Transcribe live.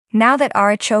Now that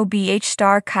Rhobh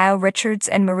star Kyle Richards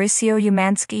and Mauricio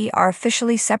Umansky are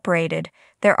officially separated,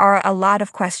 there are a lot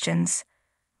of questions.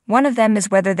 One of them is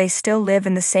whether they still live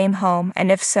in the same home, and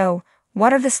if so,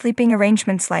 what are the sleeping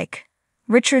arrangements like?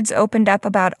 Richards opened up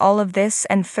about all of this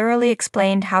and thoroughly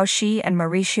explained how she and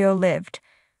Mauricio lived.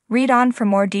 Read on for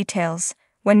more details.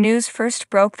 When news first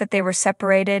broke that they were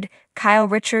separated, Kyle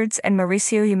Richards and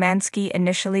Mauricio Umansky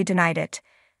initially denied it.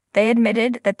 They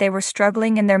admitted that they were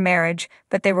struggling in their marriage,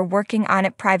 but they were working on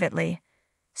it privately.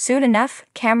 Soon enough,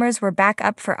 cameras were back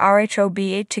up for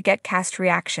Rhobh to get cast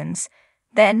reactions.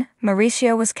 Then,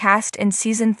 Mauricio was cast in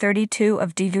season 32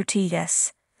 of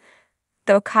DVTS.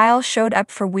 Though Kyle showed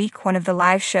up for week 1 of the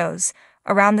live shows,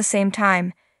 around the same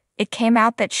time, it came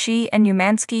out that she and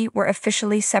Umansky were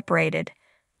officially separated.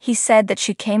 He said that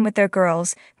she came with their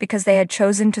girls because they had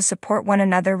chosen to support one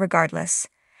another regardless.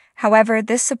 However,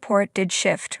 this support did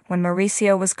shift when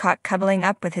Mauricio was caught cuddling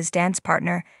up with his dance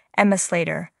partner, Emma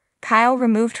Slater. Kyle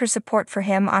removed her support for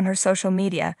him on her social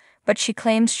media, but she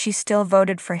claims she still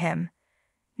voted for him.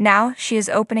 Now, she is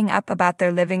opening up about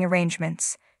their living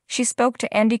arrangements. She spoke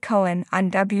to Andy Cohen on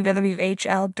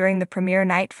WWHL during the premiere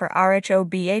night for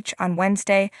Rhobh on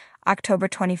Wednesday, October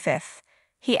 25th.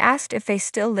 He asked if they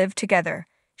still live together.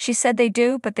 She said they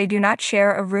do, but they do not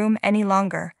share a room any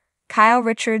longer. Kyle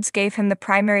Richards gave him the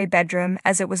primary bedroom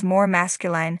as it was more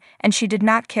masculine, and she did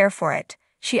not care for it.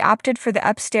 She opted for the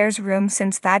upstairs room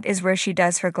since that is where she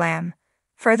does her glam.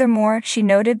 Furthermore, she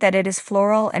noted that it is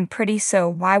floral and pretty, so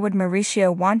why would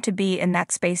Mauricio want to be in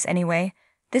that space anyway?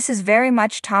 This is very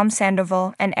much Tom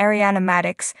Sandoval and Ariana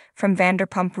Madix from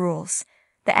Vanderpump Rules.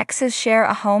 The exes share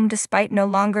a home despite no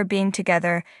longer being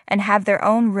together and have their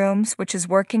own rooms, which is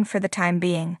working for the time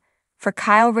being. For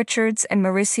Kyle Richards and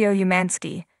Mauricio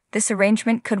Umansky, this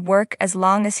arrangement could work as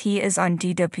long as he is on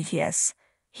DWPS.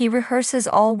 He rehearses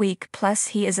all week, plus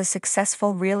he is a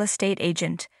successful real estate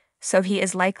agent, so he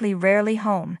is likely rarely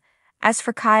home. As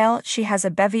for Kyle, she has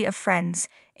a bevy of friends,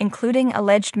 including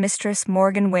alleged mistress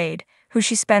Morgan Wade, who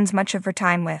she spends much of her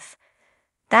time with.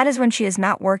 That is when she is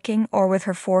not working or with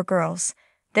her 4 girls.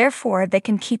 Therefore, they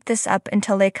can keep this up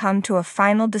until they come to a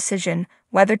final decision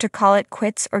whether to call it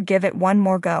quits or give it one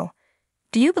more go.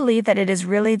 Do you believe that it is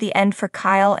really the end for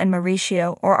Kyle and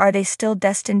Mauricio, or are they still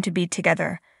destined to be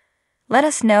together? Let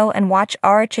us know and watch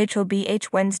Rhobh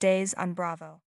Wednesdays on Bravo.